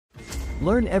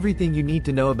Learn everything you need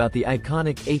to know about the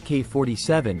iconic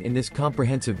AK-47 in this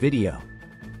comprehensive video.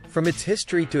 From its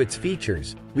history to its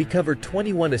features, we cover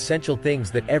 21 essential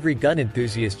things that every gun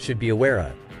enthusiast should be aware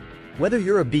of. Whether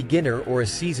you're a beginner or a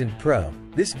seasoned pro,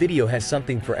 this video has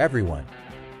something for everyone.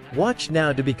 Watch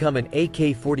now to become an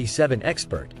AK-47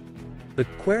 expert. The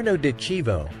Cuerno de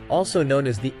Chivo, also known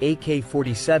as the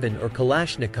AK-47 or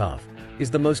Kalashnikov,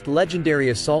 is the most legendary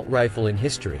assault rifle in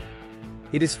history.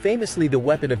 It is famously the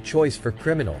weapon of choice for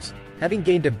criminals, having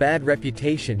gained a bad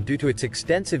reputation due to its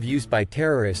extensive use by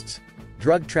terrorists,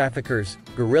 drug traffickers,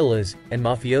 guerrillas, and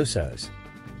mafiosos.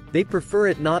 They prefer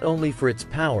it not only for its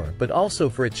power but also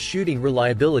for its shooting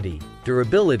reliability,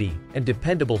 durability, and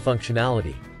dependable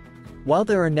functionality. While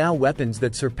there are now weapons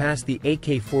that surpass the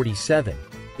AK-47,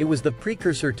 it was the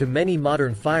precursor to many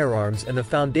modern firearms and the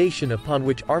foundation upon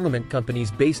which armament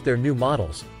companies based their new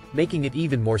models, making it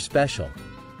even more special.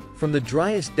 From the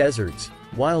driest deserts,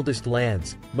 wildest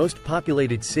lands, most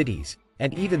populated cities,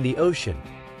 and even the ocean,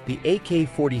 the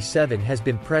AK-47 has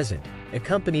been present,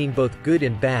 accompanying both good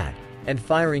and bad, and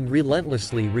firing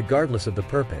relentlessly regardless of the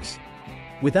purpose.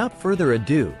 Without further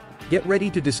ado, get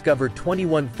ready to discover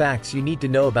 21 facts you need to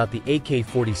know about the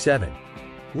AK-47.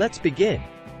 Let's begin.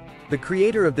 The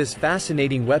creator of this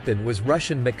fascinating weapon was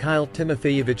Russian Mikhail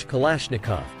Timofeyevich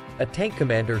Kalashnikov, a tank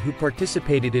commander who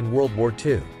participated in World War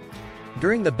II.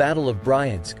 During the Battle of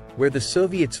Bryansk, where the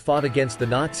Soviets fought against the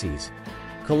Nazis,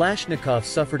 Kalashnikov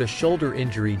suffered a shoulder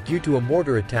injury due to a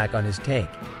mortar attack on his tank.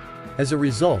 As a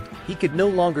result, he could no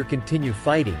longer continue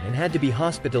fighting and had to be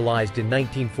hospitalized in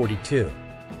 1942.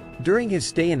 During his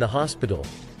stay in the hospital,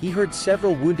 he heard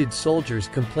several wounded soldiers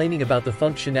complaining about the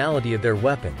functionality of their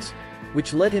weapons,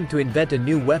 which led him to invent a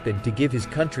new weapon to give his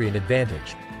country an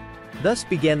advantage. Thus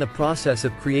began the process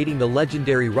of creating the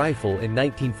legendary rifle in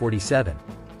 1947.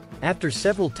 After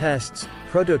several tests,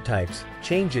 prototypes,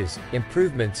 changes,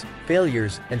 improvements,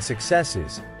 failures, and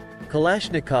successes,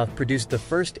 Kalashnikov produced the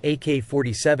first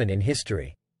AK-47 in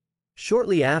history.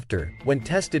 Shortly after, when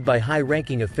tested by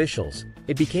high-ranking officials,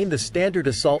 it became the standard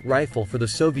assault rifle for the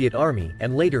Soviet Army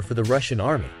and later for the Russian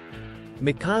Army.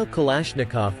 Mikhail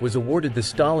Kalashnikov was awarded the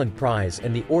Stalin Prize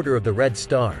and the Order of the Red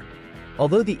Star.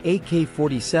 Although the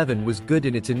AK-47 was good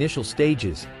in its initial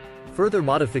stages, further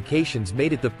modifications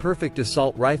made it the perfect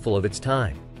assault rifle of its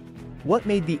time. What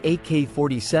made the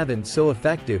AK-47 so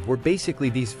effective were basically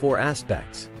these four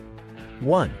aspects.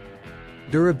 1.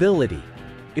 Durability.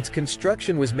 Its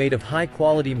construction was made of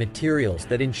high-quality materials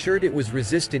that ensured it was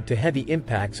resistant to heavy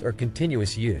impacts or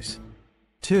continuous use.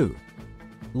 2.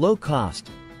 Low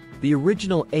cost. The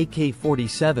original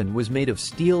AK-47 was made of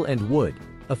steel and wood,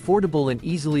 affordable and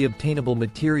easily obtainable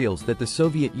materials that the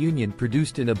Soviet Union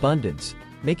produced in abundance,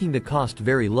 making the cost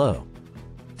very low.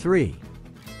 3.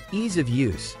 Ease of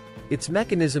use. Its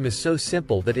mechanism is so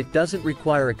simple that it doesn't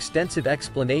require extensive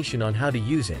explanation on how to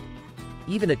use it.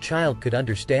 Even a child could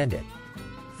understand it.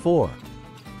 4.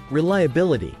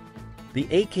 Reliability. The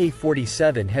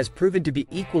AK-47 has proven to be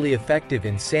equally effective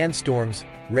in sandstorms,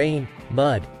 rain,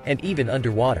 mud, and even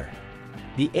underwater.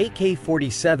 The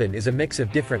AK-47 is a mix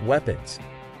of different weapons.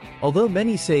 Although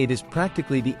many say it is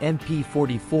practically the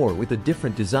MP-44 with a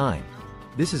different design,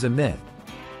 this is a myth.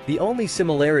 The only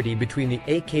similarity between the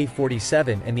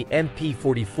AK-47 and the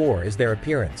MP-44 is their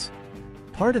appearance.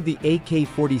 Part of the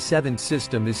AK-47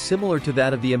 system is similar to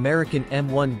that of the American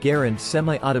M1 Garand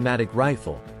semi-automatic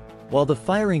rifle, while the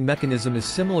firing mechanism is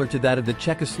similar to that of the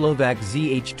Czechoslovak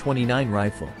ZH-29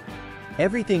 rifle.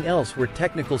 Everything else were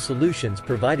technical solutions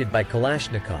provided by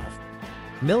Kalashnikov.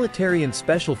 Military and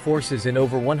special forces in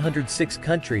over 106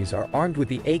 countries are armed with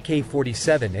the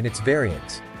AK-47 and its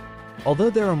variants.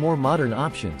 Although there are more modern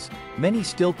options, many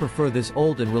still prefer this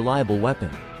old and reliable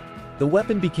weapon. The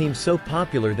weapon became so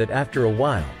popular that after a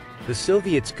while, the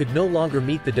Soviets could no longer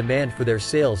meet the demand for their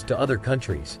sales to other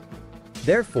countries.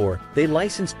 Therefore, they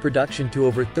licensed production to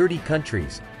over 30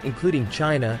 countries, including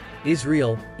China,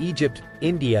 Israel, Egypt,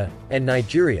 India, and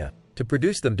Nigeria, to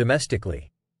produce them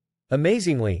domestically.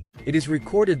 Amazingly, it is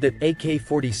recorded that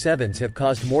AK-47s have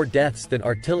caused more deaths than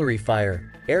artillery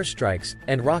fire, airstrikes,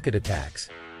 and rocket attacks.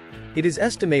 It is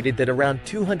estimated that around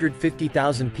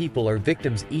 250,000 people are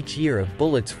victims each year of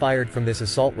bullets fired from this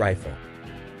assault rifle.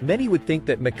 Many would think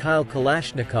that Mikhail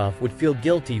Kalashnikov would feel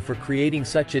guilty for creating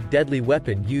such a deadly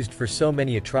weapon used for so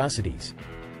many atrocities.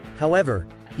 However,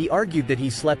 he argued that he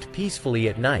slept peacefully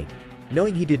at night,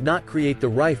 knowing he did not create the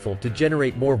rifle to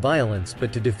generate more violence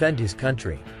but to defend his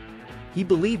country. He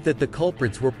believed that the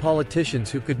culprits were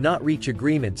politicians who could not reach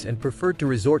agreements and preferred to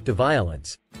resort to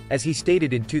violence, as he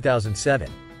stated in 2007.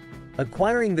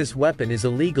 Acquiring this weapon is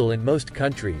illegal in most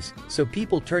countries, so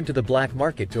people turn to the black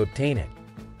market to obtain it.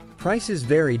 Prices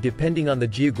vary depending on the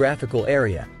geographical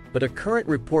area, but a current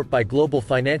report by Global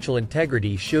Financial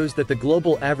Integrity shows that the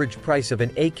global average price of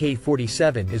an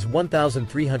AK-47 is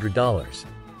 $1,300.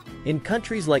 In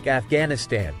countries like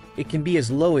Afghanistan, it can be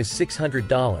as low as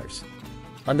 $600.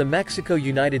 On the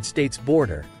Mexico-United States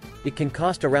border, it can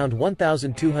cost around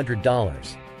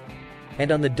 $1,200.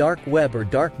 And on the dark web or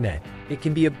darknet, it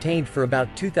can be obtained for about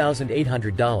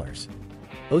 $2,800.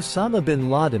 Osama bin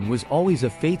Laden was always a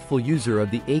faithful user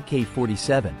of the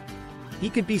AK-47. He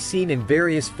could be seen in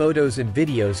various photos and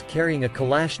videos carrying a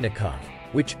Kalashnikov,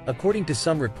 which, according to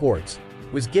some reports,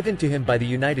 was given to him by the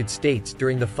United States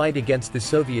during the fight against the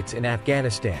Soviets in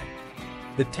Afghanistan.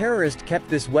 The terrorist kept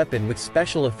this weapon with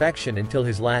special affection until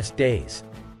his last days.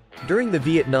 During the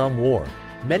Vietnam War,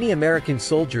 many American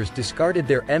soldiers discarded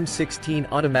their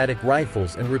M16 automatic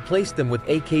rifles and replaced them with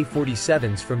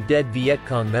AK-47s from dead Viet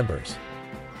Cong members.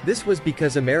 This was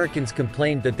because Americans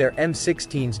complained that their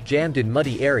M16s jammed in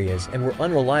muddy areas and were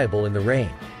unreliable in the rain.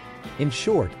 In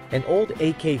short, an old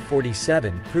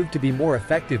AK-47 proved to be more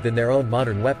effective than their own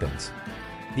modern weapons.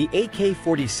 The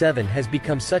AK-47 has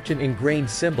become such an ingrained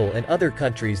symbol in other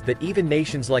countries that even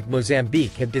nations like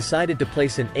Mozambique have decided to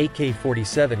place an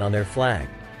AK-47 on their flag.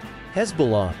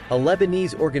 Hezbollah, a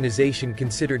Lebanese organization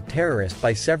considered terrorist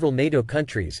by several NATO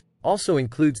countries, also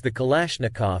includes the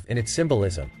Kalashnikov in its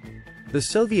symbolism. The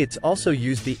Soviets also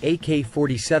used the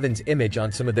AK-47's image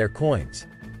on some of their coins.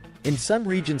 In some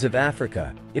regions of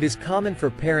Africa, it is common for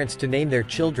parents to name their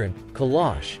children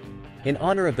Kalash in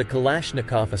honor of the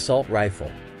Kalashnikov assault rifle.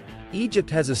 Egypt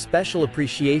has a special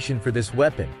appreciation for this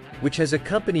weapon, which has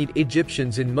accompanied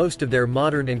Egyptians in most of their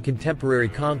modern and contemporary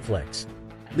conflicts,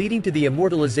 leading to the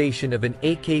immortalization of an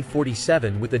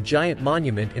AK-47 with a giant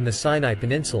monument in the Sinai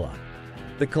Peninsula.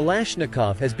 The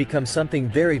Kalashnikov has become something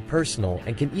very personal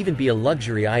and can even be a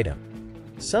luxury item.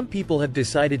 Some people have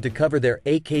decided to cover their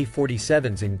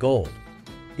AK-47s in gold.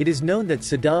 It is known that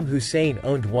Saddam Hussein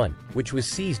owned one, which was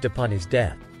seized upon his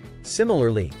death.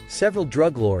 Similarly, several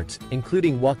drug lords,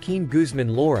 including Joaquin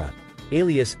Guzman Lara,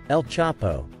 alias El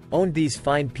Chapo, owned these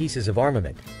fine pieces of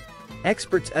armament.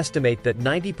 Experts estimate that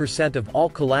 90% of all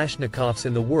Kalashnikovs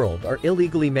in the world are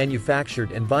illegally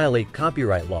manufactured and violate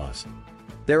copyright laws.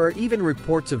 There are even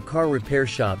reports of car repair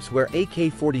shops where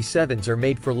AK-47s are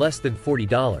made for less than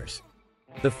 $40.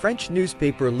 The French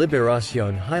newspaper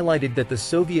Libération highlighted that the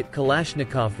Soviet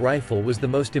Kalashnikov rifle was the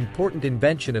most important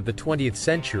invention of the 20th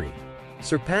century,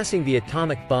 surpassing the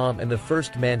atomic bomb and the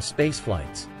first manned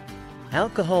spaceflights.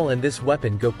 Alcohol and this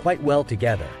weapon go quite well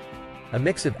together. A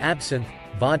mix of absinthe,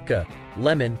 vodka,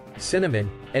 lemon, cinnamon,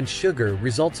 and sugar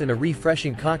results in a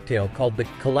refreshing cocktail called the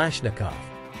Kalashnikov.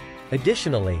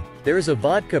 Additionally, there is a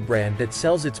vodka brand that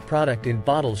sells its product in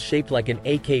bottles shaped like an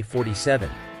AK-47.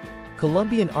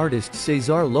 Colombian artist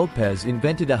Cesar Lopez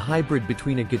invented a hybrid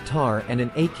between a guitar and an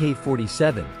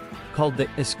AK-47, called the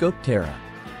Escoptera.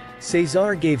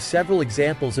 Cesar gave several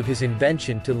examples of his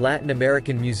invention to Latin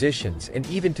American musicians and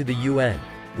even to the UN,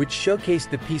 which showcased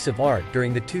the piece of art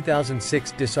during the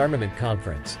 2006 Disarmament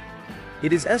Conference.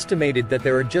 It is estimated that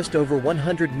there are just over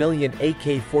 100 million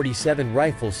AK-47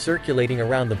 rifles circulating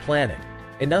around the planet,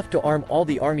 enough to arm all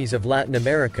the armies of Latin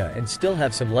America and still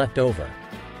have some left over.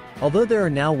 Although there are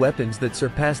now weapons that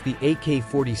surpass the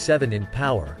AK-47 in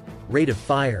power, rate of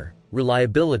fire,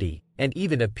 reliability, and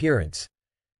even appearance,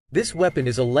 this weapon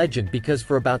is a legend because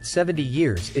for about 70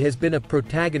 years it has been a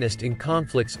protagonist in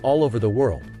conflicts all over the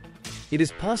world. It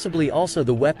is possibly also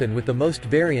the weapon with the most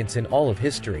variants in all of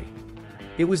history.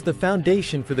 It was the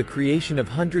foundation for the creation of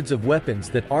hundreds of weapons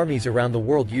that armies around the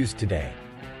world use today.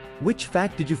 Which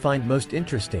fact did you find most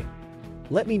interesting?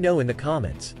 Let me know in the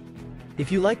comments.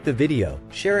 If you liked the video,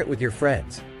 share it with your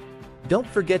friends. Don't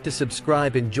forget to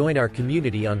subscribe and join our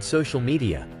community on social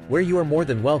media, where you are more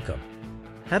than welcome.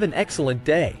 Have an excellent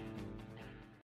day.